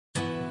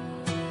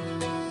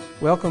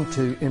Welcome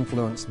to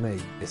Influence Me,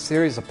 a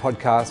series of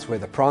podcasts where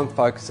the prime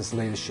focus is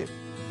leadership.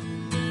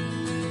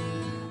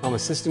 I'm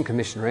Assistant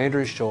Commissioner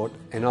Andrew Short,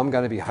 and I'm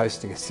going to be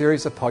hosting a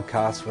series of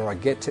podcasts where I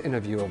get to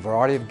interview a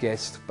variety of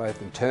guests,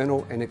 both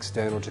internal and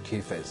external to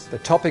QFES. The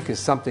topic is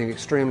something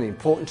extremely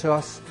important to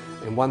us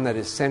and one that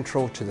is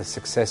central to the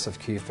success of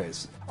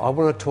QFES. I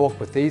want to talk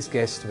with these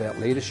guests about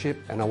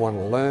leadership, and I want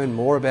to learn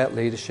more about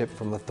leadership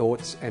from the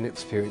thoughts and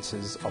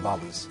experiences of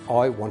others.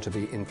 I want to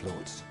be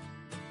influenced.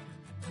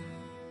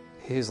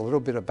 Here's a little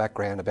bit of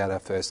background about our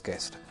first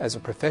guest. As a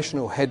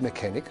professional head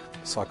mechanic,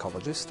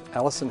 psychologist,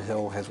 Alison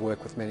Hill has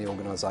worked with many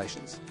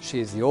organisations. She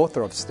is the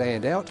author of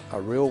Stand Out, a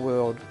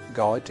real-world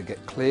guide to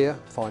get clear,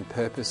 find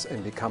purpose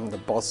and become the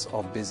boss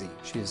of busy.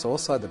 She is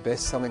also the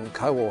best-selling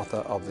co-author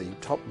of the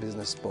top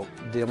business book,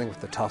 Dealing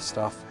with the Tough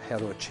Stuff, How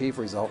to Achieve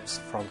Results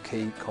from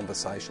Key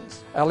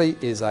Conversations. Ali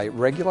is a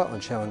regular on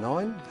Channel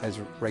 9, has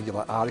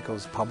regular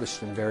articles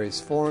published in various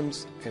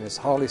forums, and is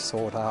highly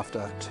sought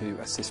after to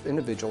assist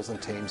individuals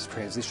and teams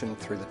transition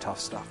through the tough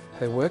stuff.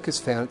 Her work has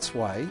found its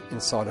way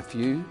inside a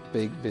few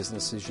big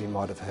businesses you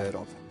might have heard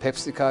of: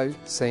 PepsiCo,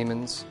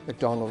 Siemens,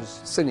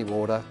 McDonald's, Sydney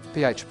Water,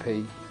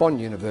 PHP,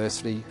 Bond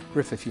University,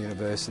 Griffith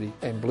University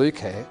and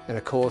Bluecare, and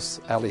of course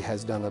Ali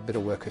has done a bit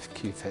of work with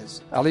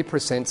QFES. Ali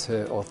presents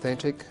her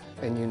authentic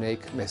and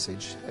unique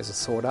message as a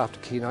sought-after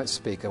keynote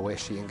speaker where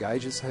she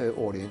engages her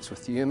audience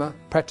with humour,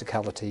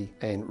 practicality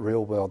and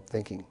real-world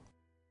thinking.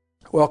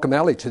 Welcome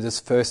Ali to this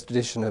first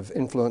edition of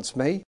Influence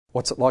Me.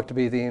 What's it like to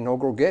be the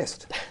inaugural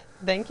guest?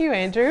 Thank you,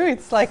 Andrew.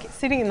 It's like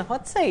sitting in the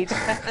hot seat.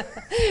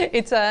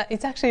 It's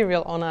actually a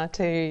real honour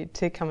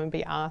to come and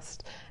be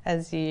asked.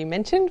 As you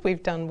mentioned,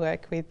 we've done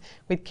work with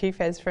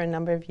QFES for a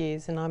number of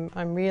years, and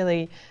I'm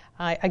really,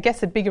 I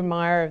guess, a big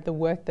admirer of the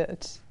work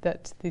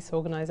that this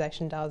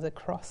organisation does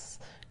across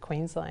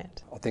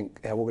Queensland. I think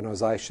our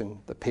organisation,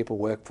 the people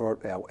work for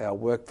it, our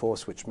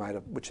workforce, which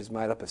is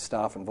made up of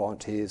staff and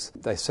volunteers,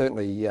 they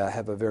certainly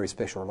have a very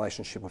special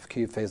relationship with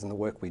QFES and the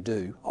work we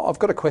do. I've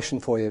got a question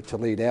for you to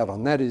lead out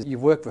on. That is,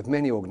 you've worked with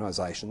many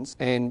organisations,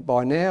 and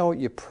by now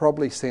you've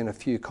probably seen a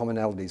few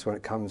commonalities when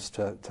it comes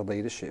to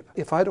leadership.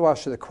 If I had to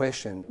ask you the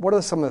question, what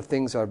are some of the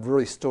things that have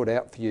really stood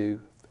out for you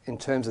in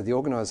terms of the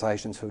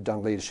organisations who have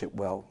done leadership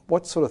well?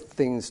 What sort of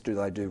things do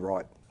they do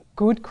right?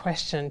 Good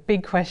question,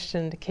 big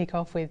question to kick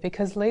off with,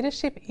 because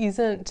leadership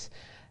isn't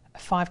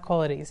 5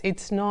 qualities.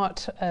 It's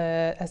not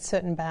a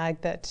certain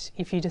bag that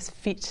if you just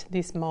fit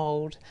this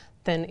mould,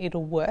 then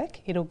it'll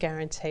work, it'll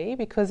guarantee,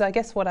 because I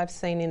guess what I've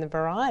seen in the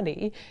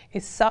variety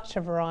is such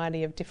a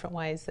variety of different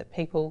ways that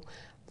people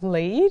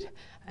lead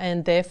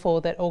and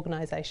therefore that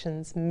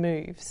organisations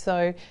move.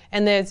 So,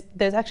 and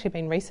there's actually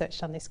been research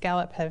done this.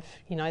 Gallup have,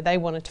 they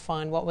wanted to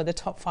find what were the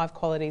top 5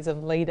 qualities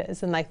of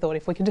leaders, and they thought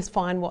if we could just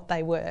find what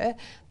they were,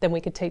 then we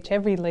could teach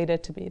every leader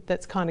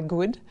that's kind of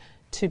good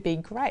to be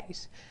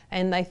great.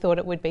 And they thought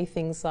it would be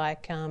things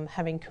like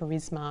having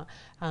charisma,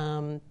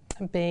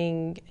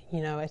 being,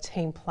 a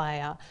team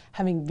player,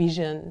 having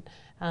vision,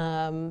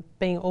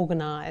 being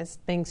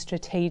organised, being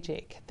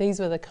strategic. These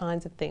were the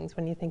kinds of things,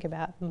 when you think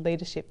about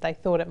leadership, they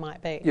thought it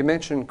might be. You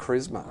mentioned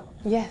charisma.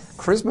 Yes.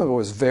 Charisma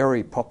was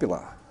very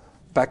popular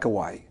back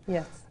away.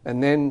 Yes.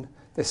 And then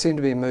there seemed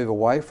to be a move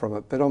away from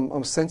it, but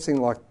I'm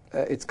sensing like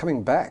it's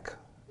coming back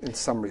in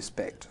some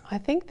respect. I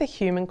think the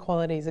human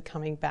qualities are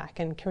coming back,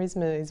 and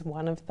charisma is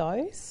one of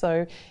those.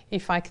 So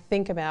if I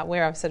think about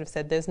where I've sort of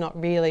said there's not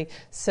really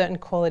certain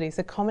qualities,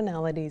 the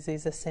commonalities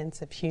is a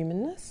sense of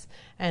humanness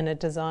and a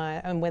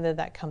desire, and whether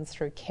that comes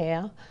through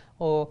care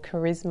or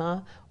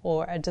charisma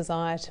or a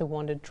desire to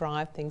want to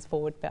drive things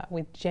forward, but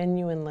with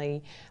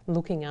genuinely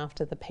looking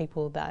after the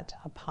people that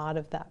are part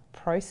of that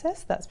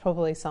process. That's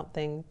probably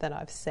something that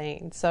I've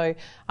seen. So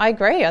I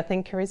agree. I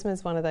think charisma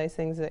is one of those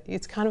things that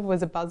it's kind of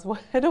was a buzzword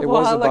a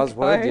while ago. It was a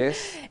buzzword,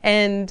 yes.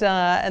 And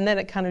then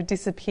it kind of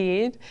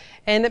disappeared.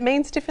 And it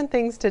means different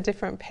things to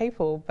different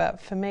people. But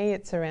for me,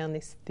 it's around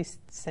this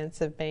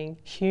sense of being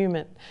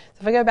human.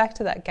 So if I go back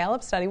to that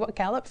Gallup study, what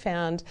Gallup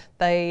found,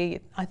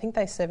 I think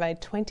they surveyed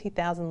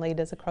 20,000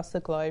 leaders across the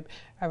globe,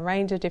 a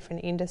range of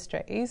different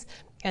industries,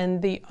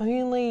 and the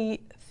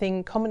only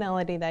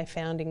commonality they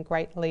found in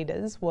great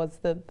leaders was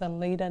that the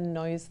leader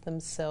knows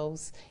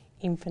themselves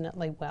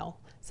infinitely well.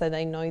 So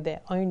they know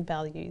their own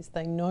values,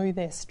 they know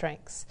their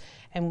strengths,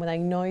 and when they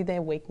know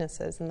their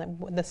weaknesses and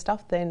the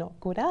stuff they're not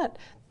good at,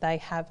 they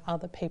have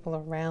other people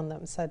around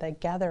them. So they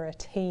gather a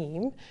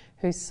team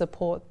who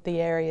support the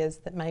areas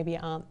that maybe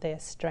aren't their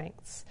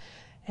strengths.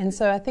 And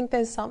so I think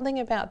there's something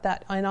about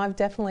that, and I've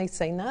definitely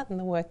seen that in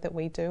the work that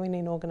we do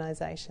in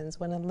organisations,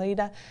 when a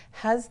leader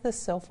has the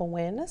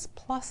self-awareness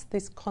plus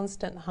this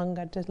constant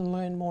hunger to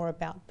learn more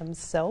about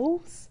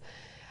themselves,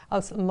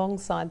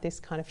 alongside this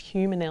kind of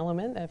human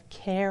element of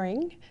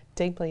caring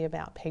deeply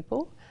about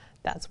people.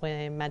 That's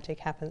where magic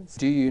happens.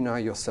 Do you know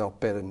yourself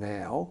better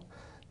now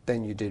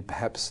than you did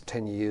perhaps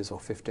 10 years or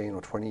 15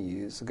 or 20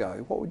 years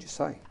ago, what would you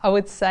say? I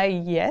would say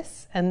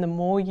yes, and the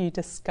more you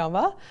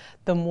discover,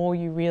 the more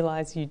you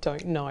realise you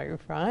don't know,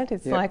 right?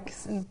 It's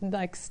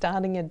like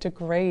starting a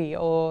degree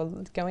or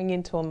going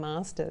into a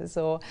master's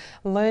or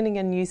learning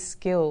a new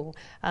skill.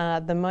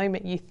 The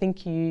moment you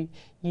think you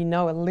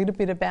know a little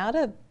bit about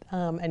it,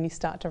 and you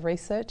start to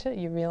research it,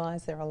 you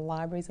realise there are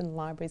libraries and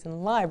libraries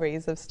and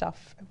libraries of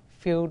stuff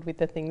filled with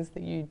the things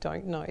that you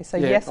don't know. So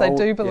yes, I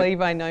do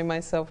believe I know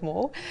myself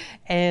more,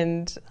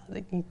 and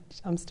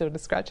I'm still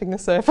just scratching the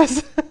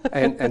surface.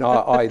 and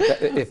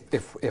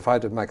if I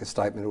had to make a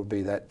statement, it would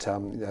be that,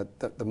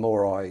 that the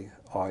more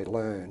I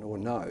learn or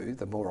know,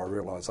 the more I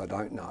realise I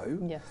don't know.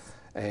 Yes.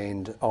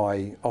 And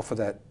I offer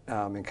that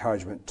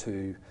encouragement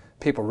to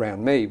people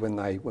around me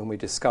when we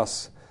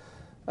discuss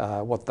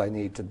what they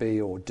need to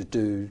be or to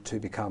do to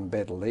become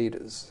better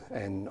leaders.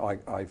 And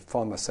I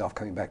find myself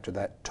coming back to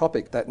that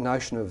topic. That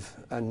notion of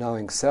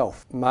knowing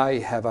self may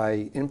have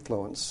an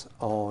influence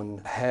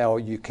on how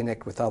you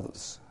connect with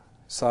others.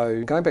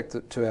 So going back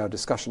to our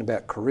discussion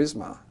about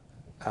charisma,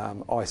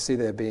 I see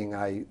there being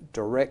a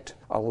direct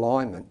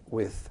alignment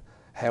with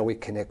how we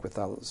connect with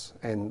others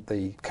and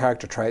the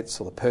character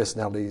traits or the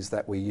personalities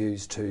that we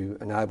use to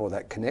enable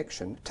that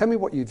connection. Tell me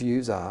what your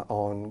views are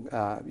on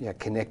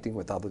connecting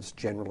with others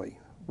generally.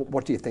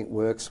 What do you think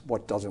works?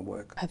 What doesn't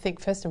work? I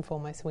think first and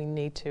foremost we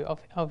need to.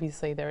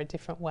 Obviously there are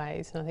different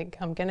ways, and I think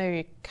I'm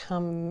going to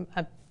come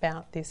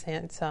about this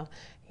answer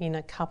in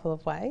a couple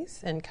of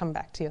ways and come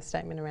back to your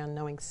statement around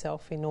knowing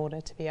self in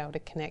order to be able to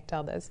connect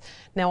others.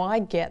 Now I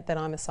get that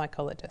I'm a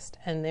psychologist,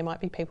 and there might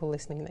be people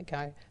listening that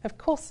go, of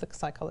course the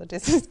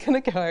psychologist is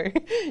going to go,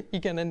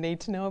 you're going to need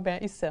to know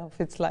about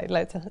yourself. It's like,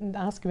 let's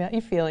ask about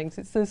your feelings.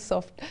 It's the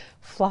soft,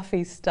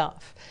 fluffy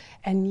stuff.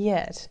 And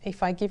yet,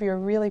 if I give you a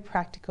really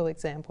practical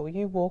example,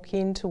 you walk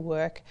into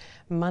work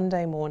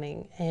Monday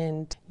morning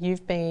and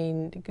you've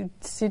been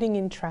sitting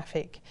in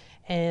traffic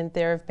and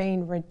there have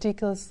been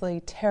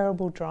ridiculously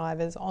terrible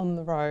drivers on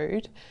the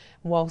road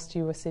whilst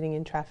you were sitting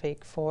in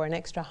traffic for an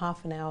extra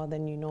half an hour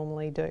than you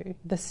normally do.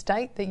 The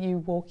state that you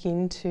walk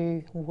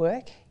into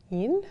work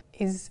in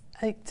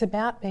it's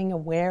about being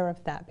aware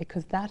of that,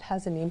 because that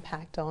has an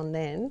impact on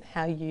then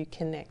how you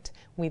connect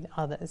with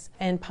others.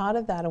 And part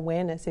of that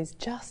awareness is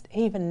just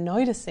even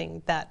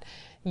noticing that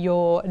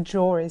your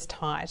jaw is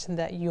tight and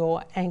that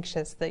you're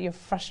anxious, that you're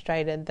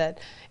frustrated, that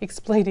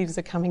expletives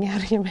are coming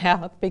out of your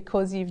mouth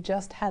because you've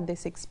just had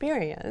this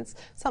experience,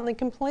 something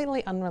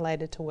completely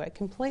unrelated to work,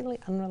 completely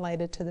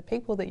unrelated to the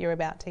people that you're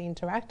about to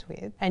interact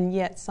with, and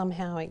yet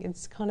somehow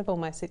it's kind of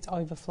almost, it's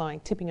overflowing,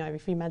 tipping over.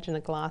 If you imagine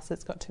a glass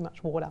that's got too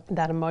much water,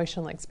 that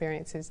emotional experience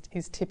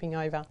is tipping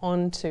over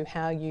onto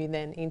how you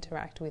then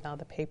interact with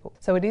other people.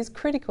 So it is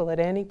critical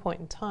at any point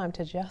in time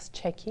to just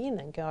check in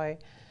and go,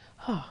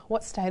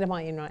 what state am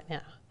I in right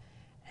now?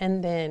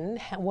 And then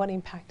what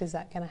impact is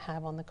that going to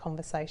have on the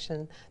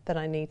conversation that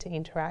I need to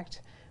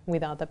interact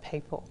with other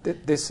people?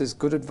 This is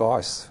good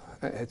advice.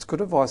 It's good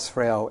advice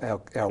for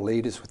our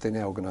leaders within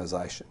our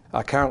organisation.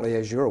 Currently,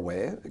 as you're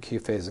aware,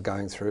 QFairs are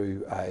going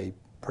through a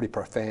pretty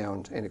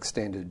profound and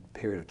extended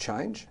period of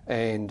change.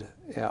 And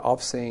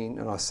I've seen,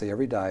 and I see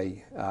every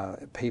day,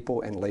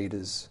 people and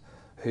leaders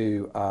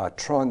who are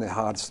trying their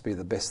hardest to be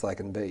the best they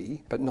can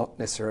be, but not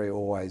necessarily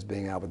always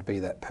being able to be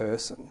that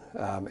person.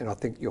 And I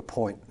think your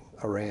point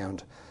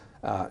around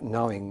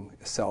knowing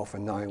self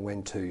and knowing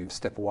when to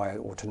step away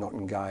or to not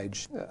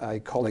engage. A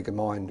colleague of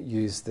mine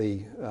used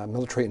the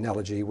military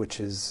analogy, which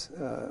is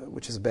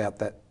about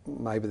that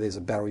maybe there's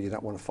a battle you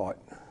don't want to fight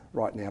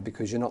right now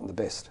because you're not in the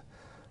best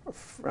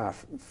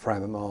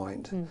frame of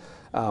mind.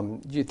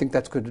 Do you think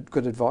that's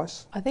good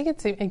advice? I think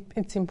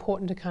it's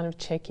important to kind of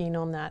check in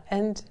on that.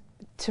 And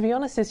to be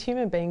honest, as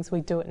human beings, we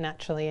do it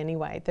naturally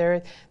anyway.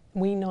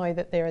 We know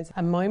that there is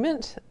a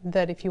moment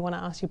that if you want to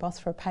ask your boss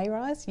for a pay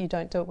rise, you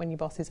don't do it when your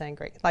boss is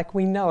angry. Like,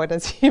 we know it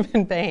as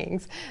human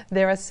beings.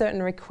 There are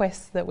certain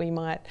requests that we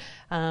might,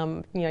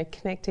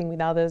 connecting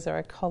with others or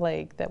a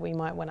colleague that we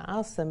might want to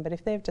ask them, but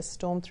if they've just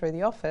stormed through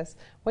the office,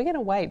 we're going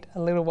to wait a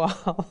little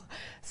while.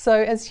 So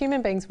as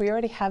human beings, we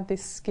already have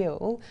this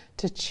skill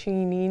to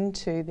tune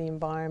into the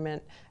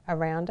environment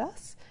around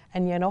us,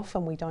 and yet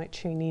often we don't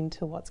tune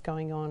into what's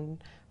going on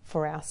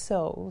for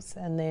ourselves,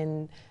 and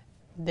then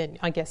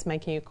I guess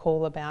making a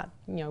call about,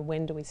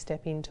 when do we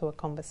step into a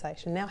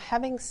conversation. Now,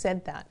 having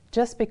said that,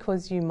 just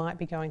because you might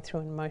be going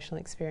through an emotional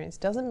experience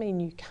doesn't mean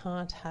you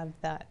can't have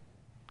that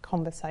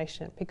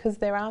conversation, because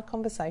there are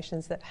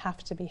conversations that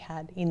have to be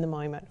had in the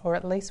moment, or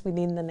at least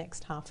within the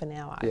next half an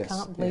hour. Yes, I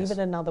can't leave it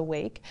another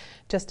week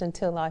just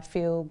until I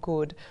feel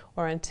good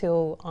or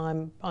until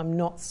I'm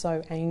not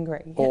so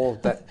angry. Or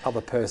that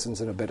other person's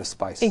in a better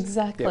space.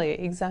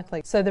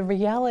 Exactly. So the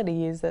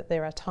reality is that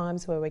there are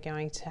times where we're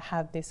going to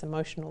have this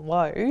emotional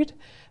load,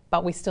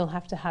 but we still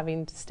have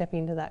to step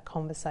into that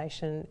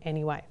conversation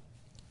anyway.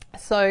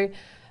 So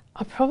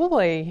I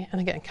probably,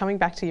 and again, coming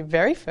back to your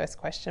very first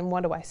question,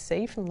 what do I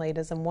see from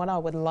leaders and what I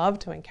would love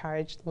to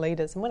encourage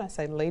leaders? And when I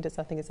say leaders,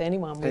 I think it's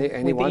anyone with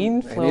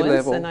influence, any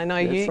level. And I know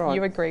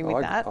you agree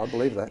with that. I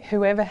believe that.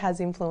 Whoever has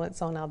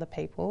influence on other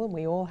people, and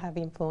we all have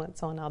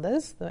influence on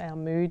others, our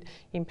mood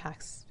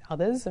impacts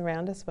others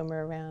around us when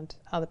we're around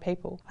other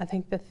people. I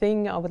think the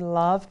thing I would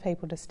love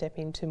people to step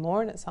into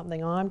more, and it's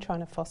something I'm trying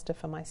to foster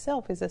for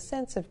myself, is a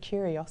sense of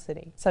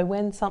curiosity. So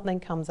when something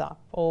comes up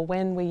or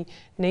when we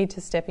need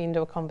to step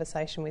into a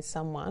conversation with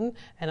someone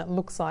and it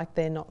looks like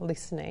they're not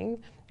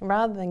listening,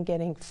 rather than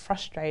getting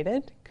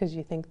frustrated because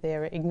you think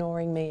they're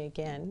ignoring me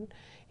again,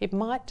 it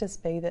might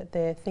just be that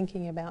they're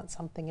thinking about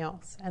something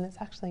else and it's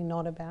actually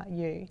not about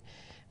you.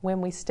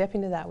 When we step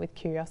into that with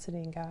curiosity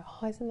and go,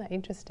 oh, isn't that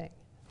interesting?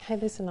 Hey,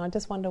 listen, I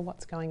just wonder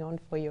what's going on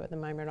for you at the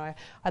moment.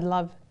 I'd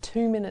love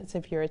 2 minutes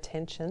of your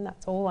attention.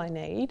 That's all I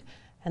need.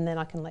 And then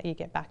I can let you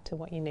get back to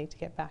what you need to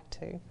get back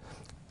to.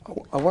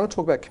 I want to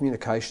talk about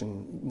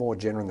communication more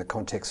generally in the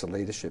context of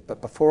leadership.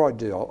 But before I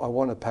do, I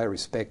want to pay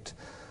respect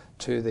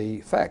to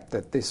the fact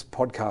that this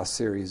podcast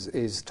series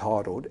is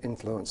titled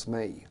Influence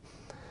Me.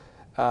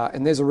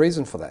 And there's a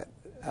reason for that.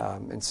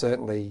 And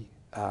certainly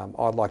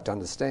I'd like to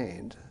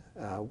understand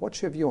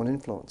what's your view on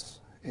influence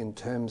in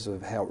terms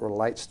of how it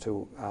relates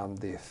to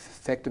the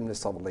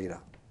effectiveness of a leader?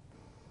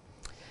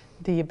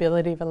 The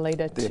ability of a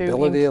leader to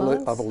influence? The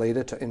ability of a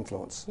leader to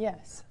influence.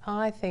 Yes,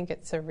 I think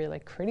it's a really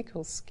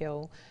critical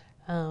skill.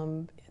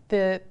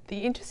 The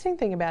interesting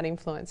thing about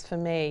influence for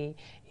me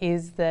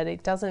is that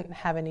it doesn't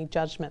have any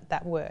judgment,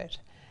 that word.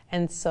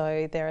 And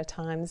so there are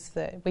times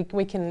that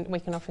we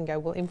can often go,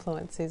 well,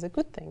 influence is a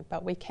good thing,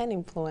 but we can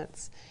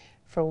influence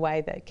for a way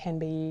that can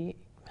be,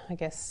 I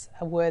guess,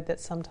 a word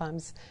that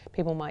sometimes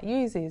people might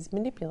use is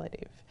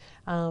manipulative.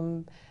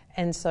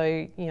 And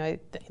so,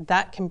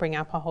 that can bring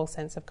up a whole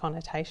sense of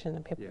connotation,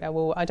 and people go,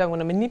 well, I don't want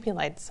to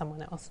manipulate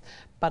someone else,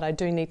 but I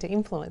do need to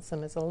influence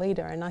them as a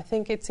leader. And I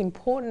think it's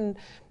important,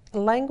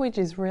 language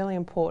is really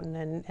important,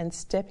 and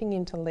stepping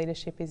into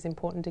leadership is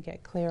important to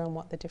get clear on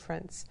what the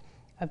difference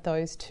of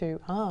those two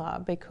are,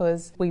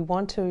 because we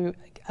want to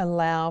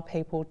allow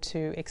people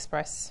to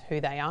express who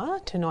they are,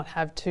 to not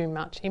have too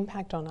much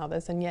impact on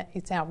others, and yet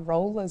it's our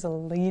role as a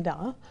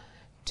leader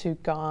to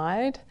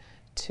guide,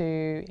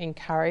 to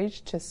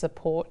encourage, to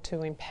support,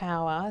 to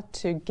empower,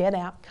 to get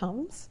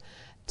outcomes,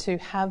 to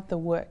have the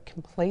work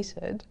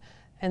completed.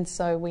 And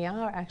so we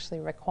are actually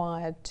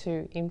required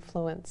to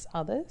influence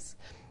others.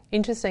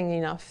 Interestingly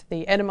enough,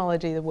 the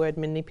etymology of the word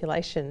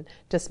manipulation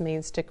just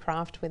means to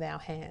craft with our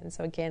hands.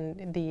 So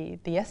again,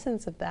 the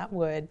essence of that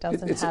word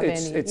doesn't have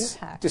any impact. It's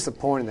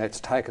disappointing that it's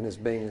taken as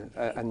being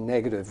a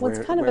negative. Well,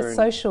 it's kind of a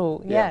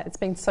social, it's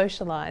been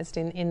socialised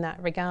in that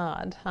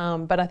regard.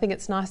 But I think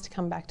it's nice to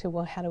come back to,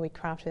 well, how do we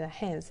craft with our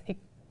hands?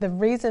 The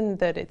reason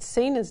that it's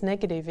seen as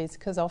negative is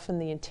because often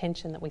the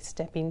intention that we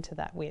step into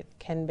that with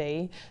can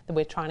be that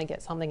we're trying to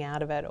get something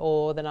out of it,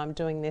 or that I'm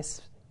doing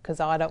this because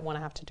I don't want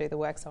to have to do the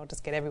work, so I'll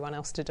just get everyone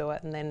else to do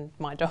it, and then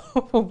my job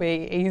will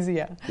be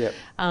easier. Yep.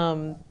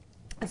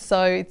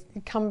 So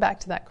come back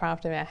to that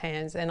craft of our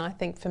hands, and I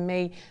think for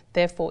me,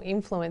 therefore,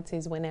 influence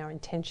is when our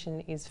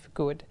intention is for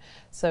good.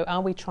 So are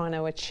we trying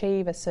to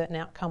achieve a certain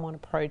outcome on a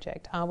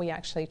project? Are we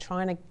actually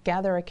trying to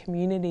gather a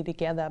community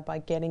together by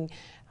getting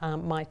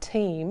my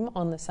team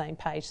on the same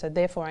page? So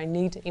therefore, I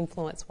need to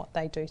influence what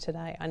they do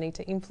today. I need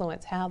to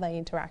influence how they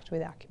interact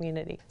with our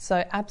community.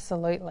 So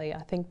absolutely,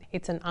 I think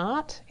it's an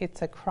art,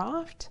 it's a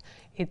craft,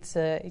 it's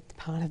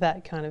part of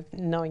that kind of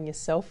knowing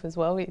yourself as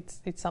well. It's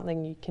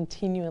something you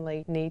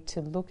continually need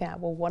to look at.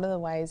 Well, what are the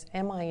ways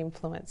am I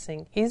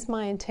influencing? Is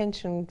my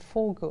intention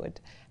for good?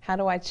 How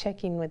do I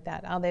check in with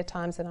that? Are there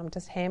times that I'm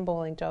just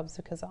handballing jobs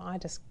because I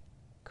just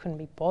couldn't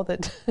be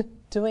bothered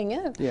doing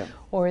it? Yeah.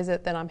 Or is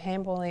it that I'm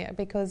handballing it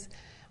because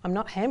I'm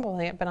not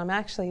handballing it, but I'm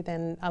actually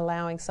then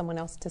allowing someone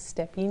else to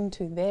step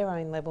into their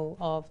own level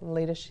of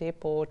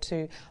leadership or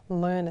to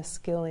learn a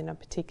skill in a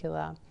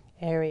particular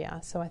area.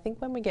 So I think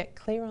when we get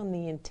clear on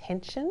the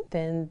intention,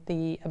 then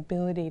the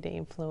ability to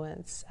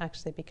influence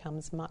actually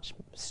becomes much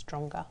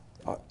stronger.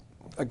 I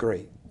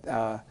agree.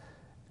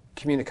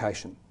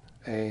 Communication,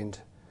 and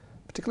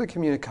particularly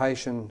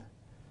communication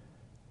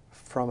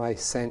from a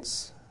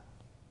sense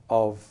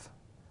of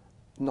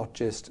not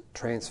just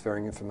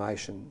transferring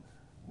information,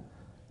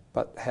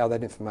 but how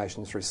that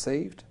information is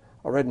received.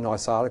 I read a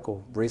nice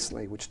article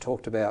recently which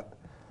talked about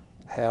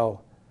how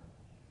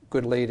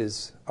good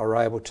leaders are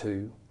able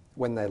to,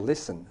 when they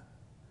listen,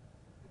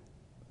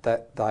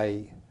 that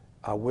they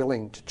are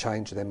willing to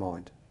change their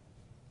mind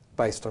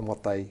based on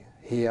what they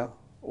hear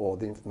or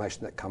the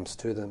information that comes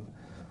to them,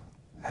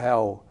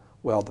 how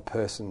well the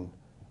person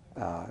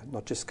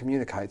not just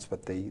communicates,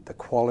 but the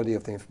quality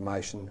of the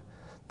information,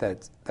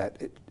 that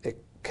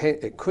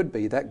it could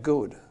be that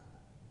good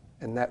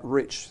and that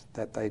rich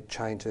that they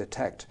change their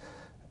tact.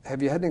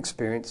 Have you had an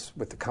experience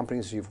with the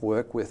companies you've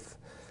worked with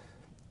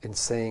in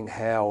seeing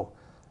how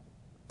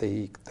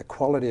the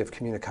quality of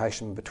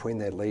communication between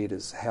their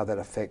leaders, how that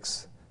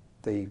affects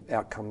the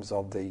outcomes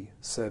of the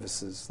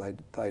services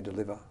they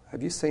deliver.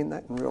 Have you seen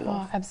that in real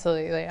life? Oh,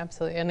 absolutely,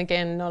 absolutely. And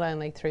again, not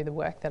only through the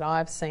work that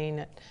I've seen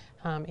it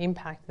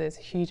impact, there's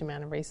a huge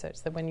amount of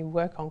research that when you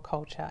work on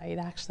culture, it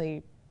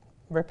actually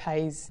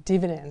repays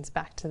dividends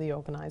back to the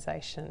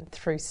organisation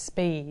through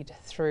speed,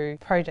 through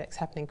projects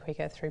happening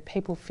quicker, through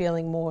people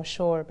feeling more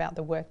sure about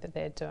the work that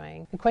they're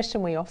doing. The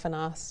question we often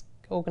ask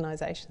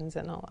organisations,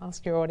 and I'll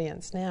ask your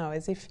audience now,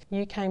 is if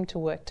you came to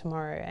work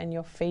tomorrow and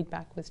your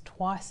feedback was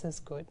twice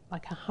as good,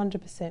 like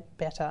 100%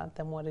 better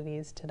than what it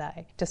is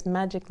today, just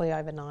magically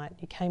overnight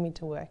you came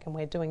into work and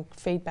we're doing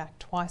feedback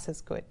twice as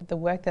good. The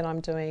work that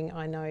I'm doing,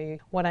 I know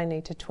what I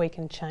need to tweak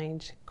and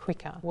change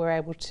quicker. We're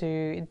able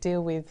to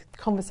deal with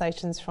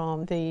conversations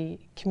from the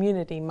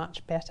community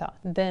much better.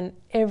 Then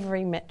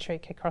every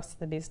metric across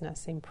the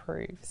business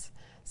improves.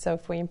 So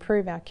if we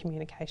improve our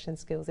communication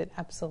skills, it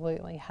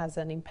absolutely has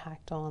an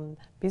impact on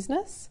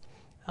business,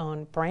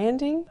 on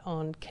branding,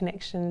 on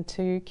connection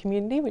to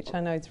community, which I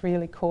know is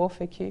really core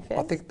for QFES.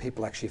 I think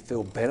people actually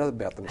feel better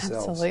about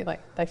themselves. Absolutely.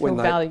 They feel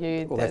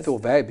valued. Well, they feel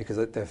valued because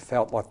they've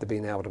felt like they've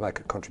been able to make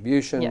a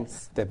contribution.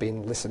 Yes. They've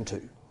been listened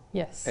to.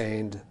 Yes.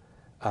 And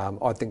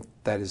I think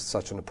that is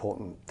such an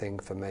important thing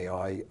for me.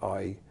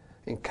 I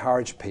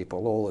encourage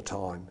people all the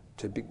time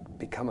to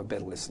become a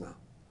better listener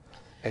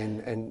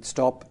and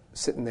stop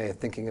sitting there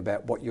thinking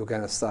about what you're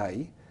going to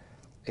say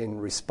in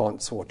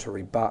response or to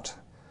rebut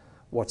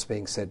what's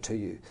being said to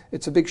you.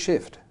 It's a big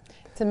shift.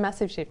 It's a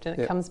massive shift, and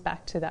it comes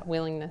back to that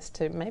willingness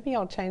to maybe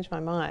I'll change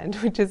my mind,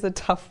 which is a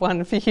tough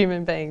one for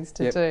human beings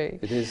to do.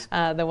 It is.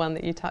 The one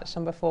that you touched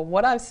on before.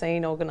 What I've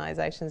seen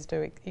organisations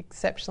do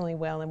exceptionally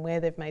well, and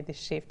where they've made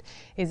this shift,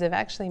 is they've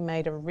actually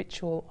made a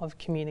ritual of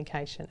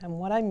communication. And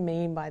what I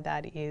mean by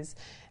that is,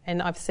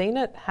 and I've seen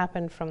it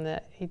happen from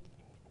the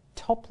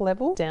top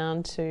level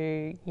down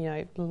to,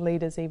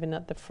 leaders even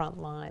at the front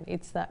line.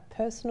 It's that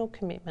personal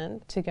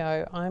commitment to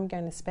go, I'm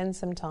going to spend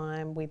some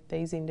time with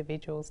these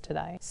individuals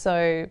today.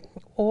 So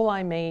all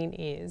I mean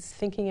is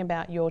thinking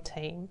about your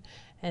team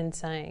and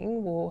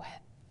saying, well,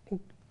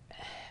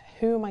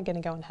 who am I going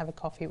to go and have a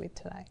coffee with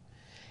today?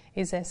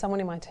 Is there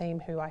someone in my team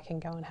who I can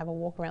go and have a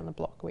walk around the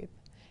block with?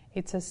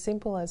 It's as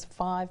simple as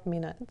 5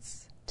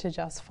 minutes to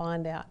just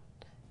find out,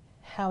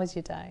 how is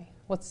your day?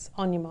 What's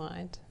on your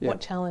mind? Yeah.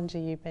 What challenge are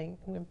you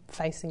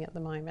facing at the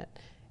moment?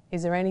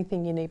 Is there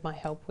anything you need my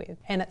help with?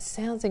 And it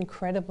sounds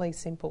incredibly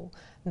simple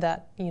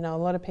that, a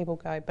lot of people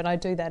go, but I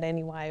do that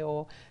anyway,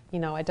 or,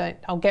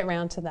 I'll get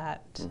round to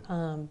that.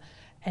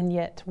 And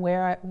yet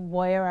where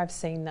I've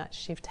seen that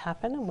shift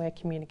happen and where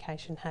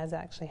communication has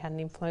actually had an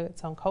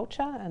influence on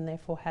culture and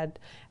therefore had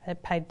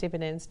paid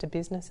dividends to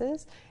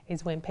businesses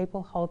is when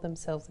people hold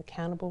themselves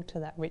accountable to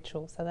that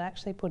ritual. So they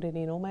actually put it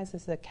in almost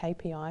as a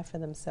KPI for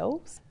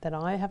themselves, that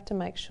I have to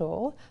make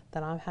sure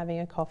that I'm having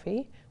a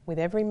coffee with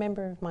every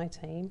member of my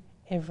team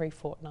every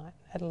fortnight,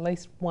 at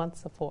least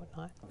once a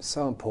fortnight.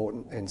 So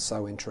important and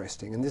so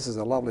interesting. And this is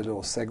a lovely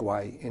little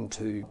segue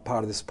into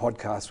part of this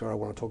podcast where I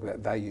want to talk about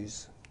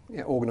values.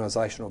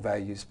 Organisational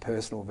values,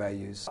 personal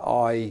values.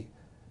 I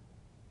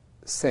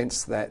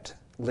sense that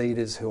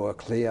leaders who are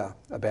clear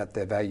about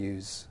their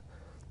values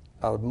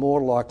are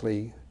more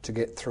likely to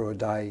get through a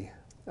day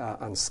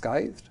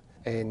unscathed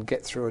and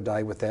get through a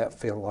day without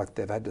feeling like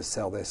they've had to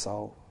sell their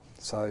soul.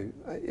 So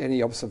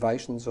any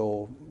observations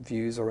or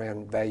views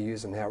around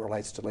values and how it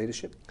relates to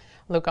leadership?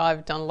 Look,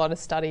 I've done a lot of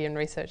study and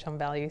research on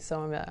values,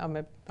 so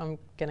I'm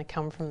going to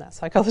come from that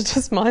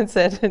psychologist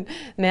mindset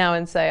now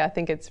and say I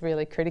think it's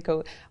really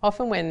critical.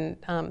 Often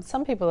when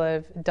some people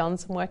have done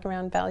some work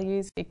around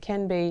values, it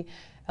can be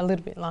a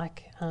little bit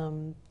like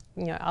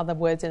other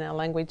words in our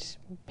language.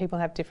 People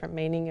have different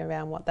meaning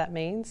around what that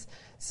means.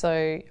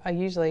 So I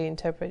usually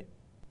interpret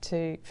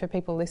for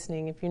people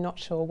listening, if you're not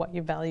sure what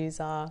your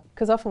values are,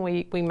 because often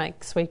we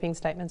make sweeping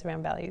statements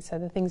around values. So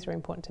the things that are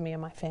important to me are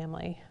my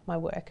family, my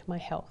work, my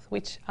health,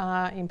 which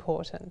are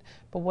important.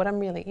 But what I'm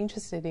really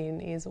interested in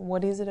is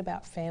what is it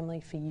about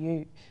family for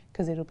you?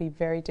 Because it'll be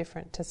very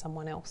different to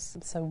someone else.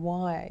 So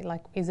why?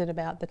 Like, is it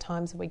about the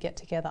times that we get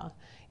together?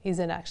 Is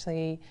it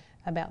actually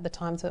about the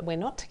times that we're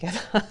not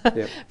together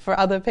yep. for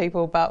other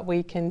people, but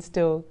we can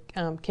still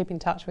keep in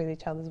touch with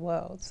each other's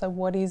worlds? So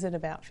what is it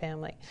about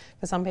family?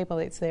 For some people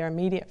it's their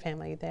immediate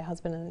family, their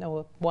husband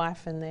or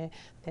wife and their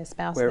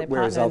spouse, their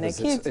partner and their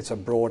kids. It's a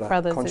broader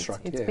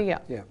construct. It's bigger.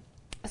 Yeah.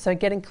 So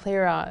getting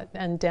clearer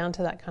and down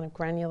to that kind of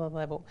granular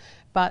level.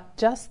 But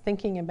just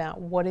thinking about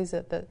what is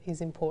it that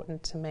is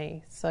important to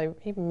me. So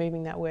even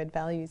moving that word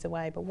values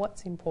away, but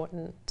what's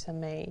important to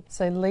me.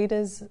 So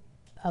leaders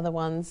are the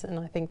ones, and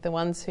I think the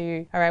ones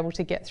who are able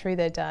to get through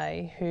their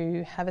day,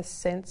 who have a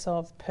sense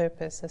of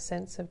purpose, a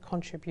sense of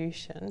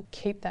contribution,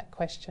 keep that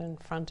question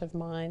front of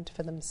mind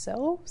for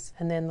themselves.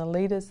 And then the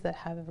leaders that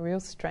have a real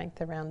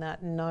strength around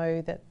that know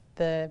that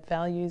the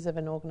values of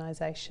an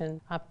organisation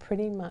are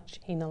pretty much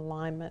in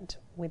alignment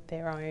with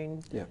their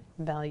own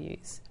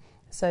values.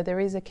 So there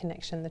is a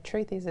connection. The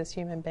truth is, as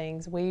human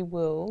beings, we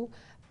will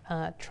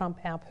trump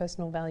our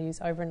personal values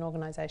over an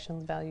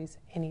organisation's values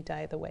any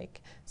day of the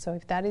week. So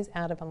if that is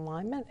out of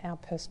alignment, our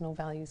personal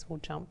values will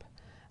jump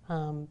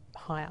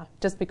hire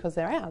just because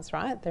they're ours,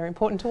 right? They're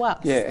important to us.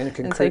 Yeah,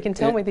 and so you can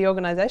tell me the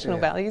organisational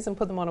values and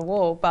put them on a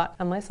wall, but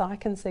unless I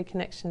can see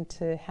connection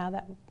to how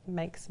that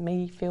makes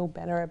me feel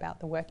better about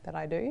the work that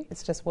I do,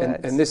 it's just words.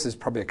 And this is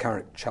probably a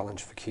current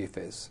challenge for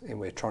QFES, and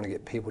we're trying to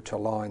get people to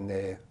align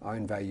their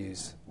own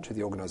values to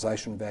the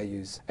organisation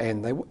values.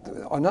 And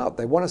I know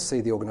they want to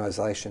see the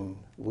organisation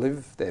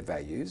live their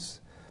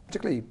values,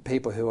 particularly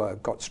people who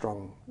have got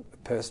strong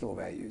personal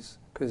values,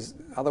 because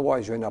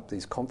otherwise you end up with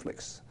these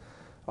conflicts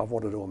of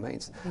what it all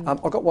means.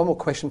 I've got one more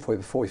question for you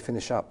before we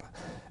finish up,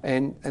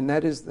 and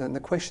the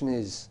question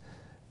is,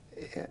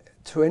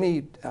 to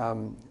any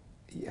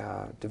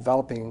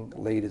developing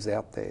leaders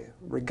out there,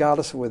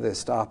 regardless of whether they're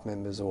staff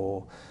members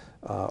or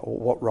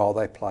what role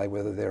they play,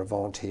 whether they're a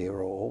volunteer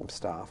or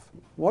staff,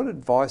 what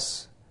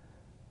advice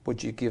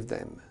would you give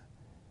them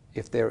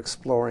if they're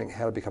exploring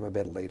how to become a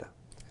better leader?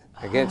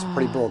 Again, it's a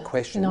pretty broad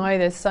question. No,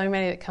 there's so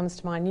many that comes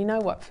to mind. You know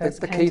what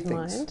first came to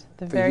mind?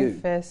 The very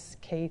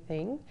first key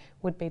thing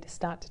would be to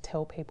start to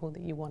tell people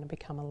that you want to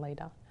become a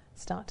leader.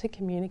 Start to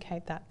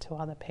communicate that to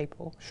other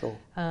people. Sure.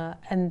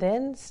 And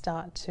then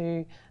start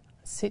to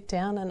sit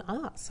down and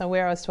ask. So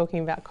where I was talking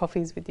about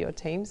coffees with your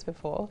teams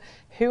before,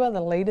 who are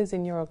the leaders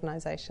in your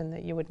organisation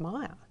that you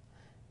admire?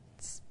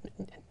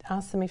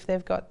 Ask them if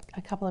they've got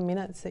a couple of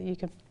minutes that you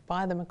could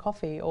buy them a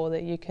coffee, or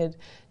that you could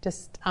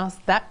just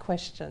ask that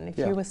question. If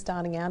you were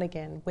starting out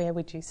again, where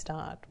would you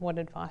start? What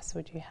advice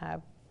would you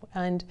have?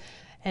 And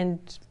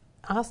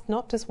ask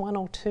not just one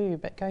or two,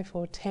 but go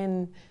for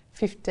 10,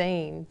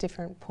 15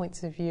 different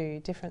points of view,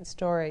 different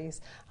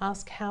stories.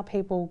 Ask how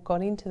people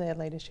got into their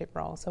leadership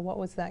role. So what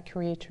was that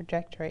career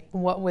trajectory?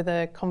 What were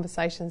the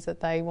conversations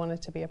that they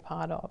wanted to be a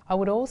part of? I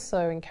would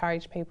also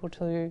encourage people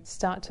to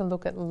start to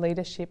look at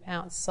leadership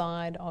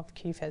outside of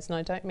QFES. And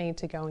I don't mean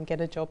to go and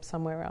get a job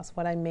somewhere else.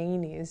 What I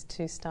mean is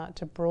to start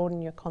to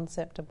broaden your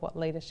concept of what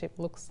leadership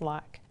looks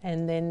like.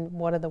 And then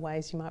what are the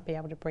ways you might be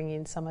able to bring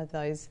in some of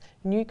those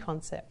new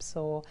concepts,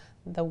 or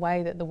the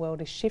way that the world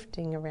is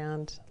shifting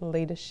around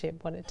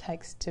leadership, what it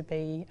takes to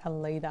be a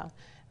leader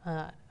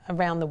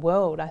around the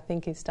world, I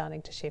think is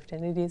starting to shift,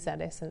 and it is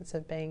that essence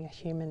of being a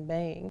human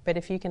being. But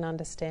if you can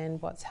understand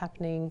what's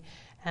happening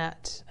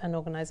at an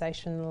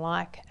organisation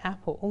like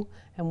Apple,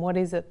 and what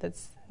is it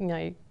that's,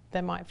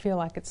 they might feel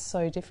like it's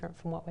so different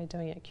from what we're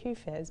doing at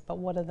QFES, but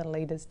what are the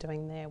leaders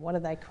doing there? What are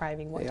they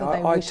craving? What do they wish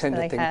they had? I tend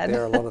to think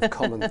there are a lot of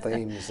common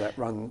themes that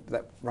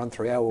run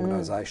through our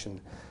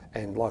organisation,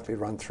 and likely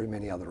run through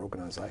many other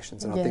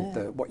organisations. And I think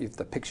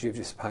the picture you've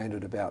just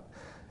painted about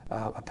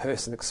a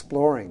person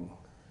exploring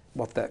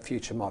what that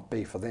future might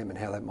be for them and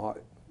how they might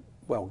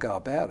well go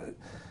about it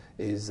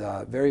is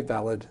very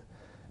valid,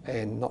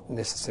 and not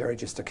necessarily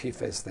just a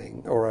QFES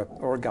thing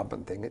or a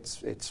government thing.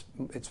 It's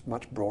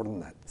much broader than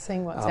that.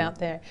 Seeing what's out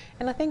there.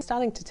 And I think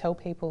starting to tell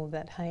people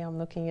that, hey, I'm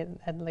looking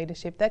at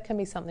leadership, that can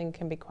be something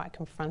can be quite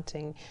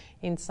confronting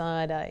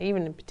inside,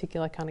 even a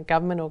particular kind of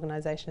government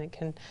organisation. It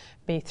can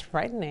be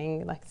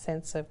threatening, like a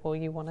sense of, well,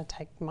 you want to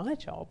take my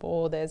job,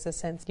 or there's a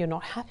sense you're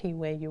not happy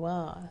where you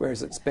are.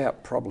 Whereas it's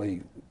about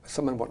probably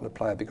someone wanting to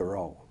play a bigger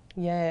role.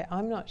 Yeah,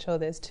 I'm not sure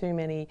there's too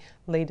many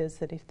leaders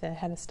that if they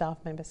had a staff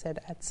member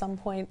said, at some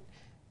point,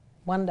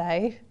 one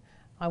day,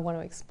 I want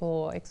to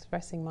explore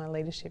expressing my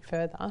leadership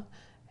further,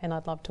 and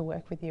I'd love to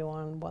work with you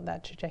on what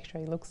that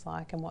trajectory looks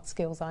like and what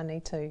skills I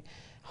need to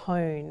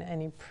hone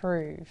and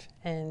improve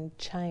and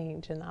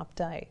change and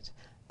update.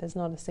 There's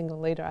not a single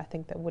leader, I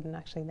think, that wouldn't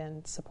actually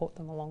then support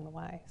them along the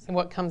way. And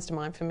what comes to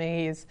mind for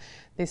me is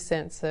this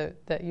sense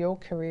that your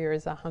career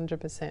is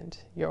 100%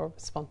 your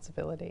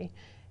responsibility.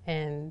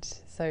 And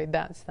so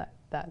that's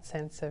that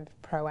sense of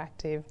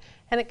proactive,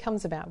 and it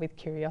comes about with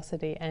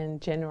curiosity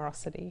and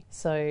generosity.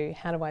 So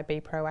how do I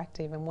be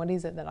proactive, and what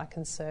is it that I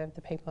can serve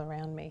the people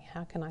around me?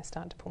 How can I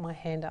start to put my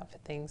hand up for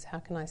things? How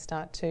can I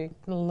start to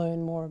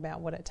learn more about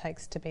what it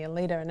takes to be a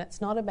leader? And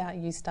it's not about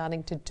you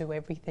starting to do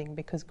everything,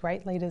 because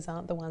great leaders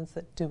aren't the ones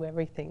that do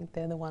everything.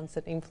 They're the ones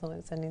that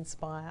influence and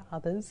inspire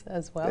others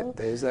as well.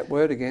 There's that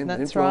word again.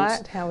 That's influence.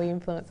 right, how we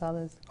influence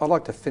others. I'd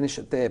like to finish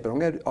it there, but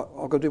I've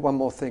got to do one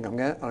more thing. I'm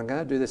going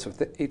to do this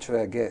with each of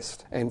our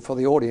guests. And for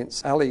the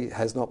audience, Ali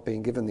has not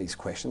been given these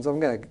questions. I'm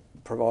going to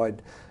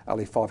provide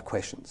Ali 5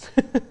 questions.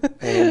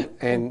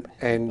 and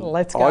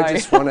Let's go. I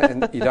just want to,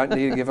 and you don't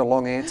need to give a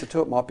long answer to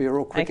it. It might be a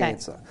real quick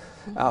answer.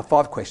 5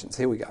 questions.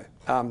 Here we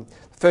go.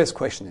 First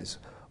question is,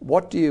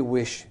 what do you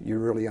wish you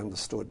really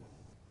understood?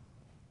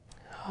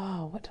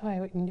 Oh, what do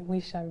I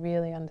wish I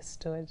really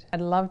understood? I'd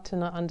love to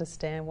not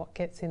understand what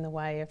gets in the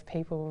way of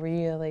people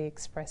really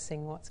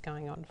expressing what's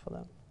going on for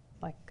them.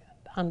 Like,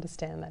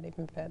 understand that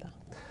even further.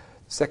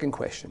 Second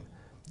question.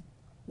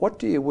 What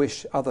do you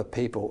wish other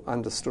people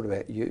understood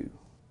about you?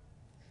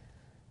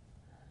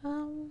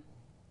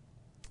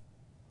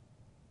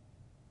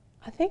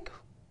 I think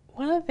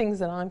one of the things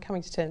that I'm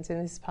coming to terms with,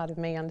 and this is part of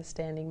me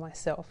understanding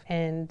myself,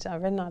 and I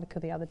read an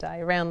article the other day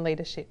around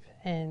leadership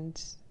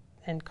and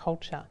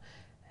culture,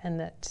 and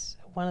that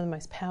one of the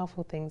most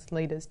powerful things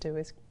leaders do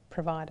is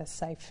provide a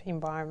safe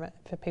environment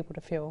for people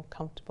to feel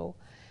comfortable.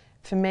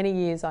 For many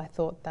years I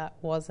thought that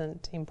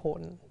wasn't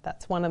important.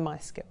 That's one of my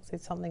skills.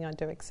 It's something I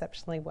do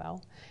exceptionally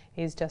well,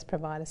 is just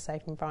provide a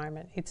safe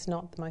environment. It's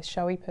not the most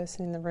showy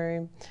person in the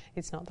room,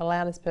 it's not the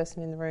loudest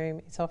person in the room,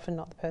 it's often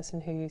not the person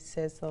who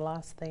says the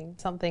last thing.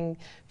 Something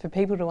for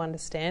people to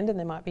understand, and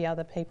there might be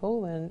other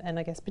people, and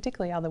I guess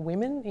particularly other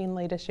women in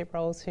leadership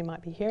roles who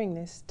might be hearing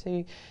this,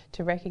 to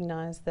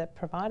recognise that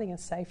providing a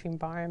safe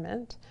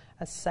environment,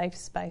 a safe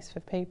space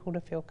for people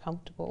to feel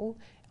comfortable,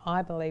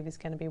 I believe is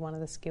going to be one of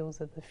the skills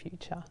of the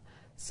future.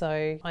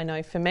 So I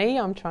know for me,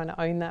 I'm trying to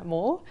own that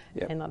more,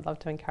 and I'd love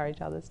to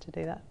encourage others to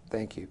do that.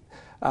 Thank you.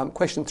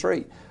 Question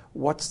 3.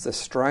 What's the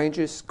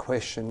strangest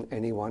question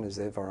anyone has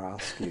ever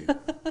asked you?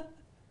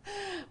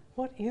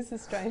 What is the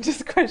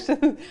strangest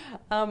question?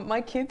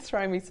 My kids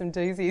throw me some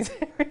doozies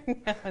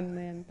every now and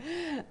then.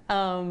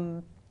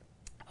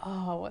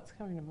 What's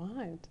coming to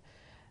mind?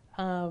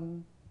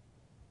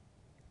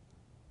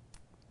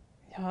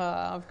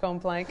 I've gone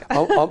blank.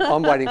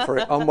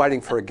 I'm waiting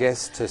for a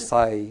guest to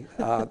say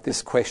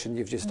this question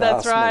you've just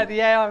asked me. That's right.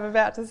 Yeah, I'm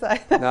about to say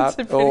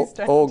that. No,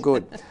 all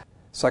good.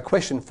 So,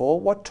 question 4: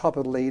 what type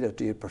of leader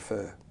do you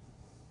prefer?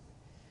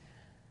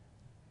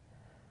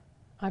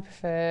 I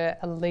prefer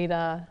a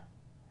leader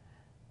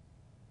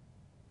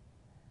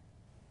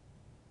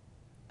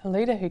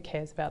who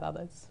cares about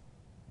others.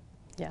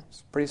 Yeah.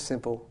 It's pretty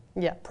simple.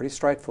 Yeah. Pretty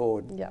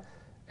straightforward. Yeah.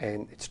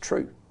 And it's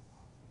true.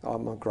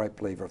 I'm a great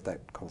believer of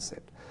that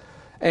concept.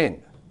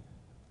 And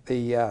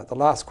the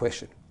last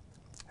question: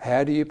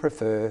 how do you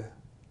prefer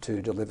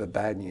to deliver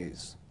bad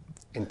news?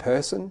 In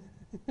person,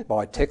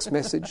 by text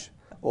message,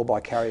 or by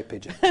carrier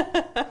pigeon?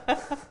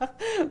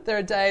 There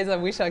are days I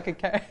wish I could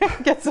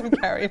get some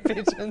carrier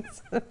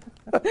pigeons.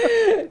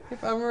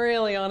 If I'm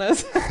really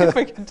honest, if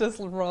we could just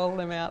roll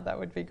them out, that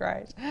would be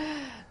great.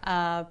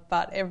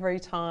 But every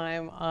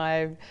time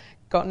I've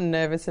gotten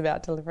nervous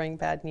about delivering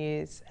bad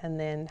news and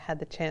then had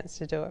the chance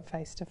to do it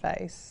face to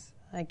face,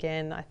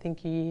 again, I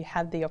think you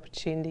have the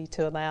opportunity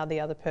to allow the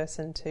other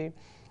person to,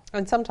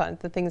 and sometimes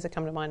the things that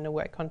come to mind in a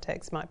work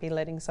context might be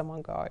letting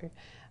someone go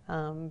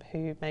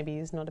who maybe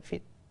is not a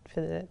fit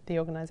for the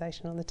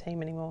organisation or the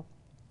team anymore.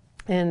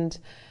 And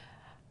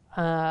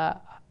I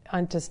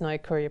just know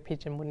courier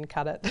pigeon wouldn't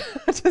cut it.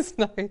 I just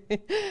know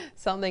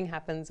something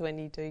happens when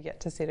you do get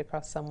to sit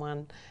across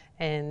someone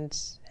and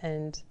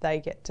they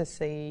get to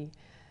see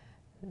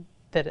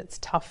that it's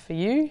tough for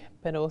you,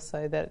 but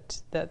also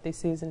that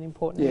this is an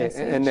important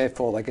message. And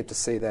therefore they get to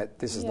see that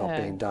this is not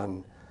being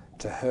done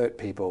to hurt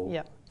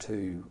people,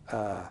 to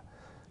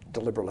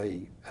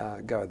deliberately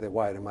go their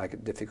way to make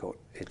it difficult.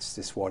 It's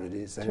just what it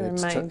is.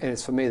 And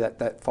it's for me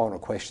that final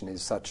question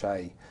is such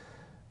a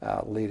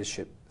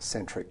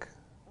leadership-centric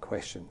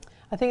question.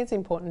 I think it's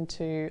important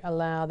to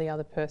allow the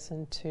other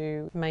person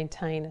to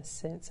maintain a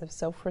sense of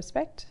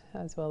self-respect,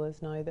 as well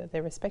as know that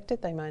they're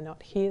respected. They may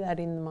not hear that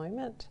in the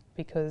moment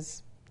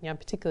because,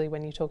 particularly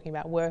when you're talking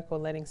about work or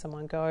letting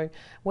someone go,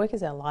 work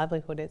is our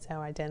livelihood, it's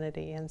our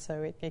identity, and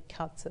so it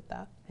cuts at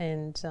that.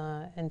 And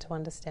to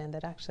understand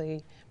that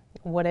actually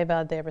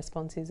whatever their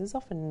response is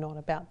often not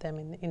about them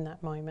in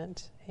that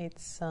moment.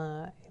 It's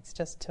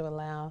just to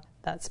allow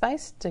that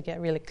space to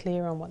get really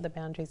clear on what the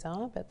boundaries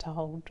are, but to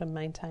hold and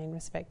maintain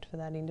respect for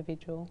that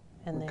individual,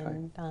 and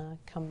then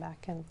come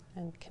back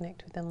and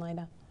connect with them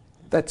later.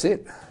 That's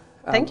it.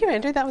 Thank you,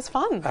 Andrew. That was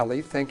fun.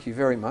 Ali, thank you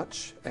very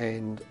much,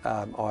 and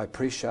I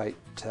appreciate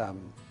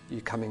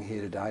you coming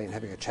here today and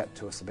having a chat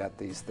to us about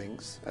these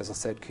things. As I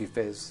said,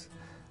 QFES,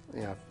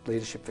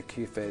 leadership for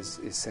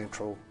QFES is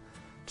central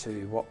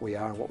to what we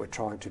are and what we're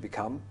trying to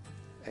become,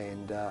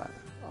 and I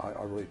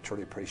really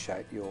truly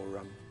appreciate you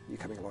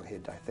coming along here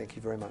today. Thank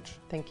you very much.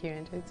 Thank you,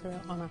 Andrew. It's a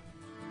real honour.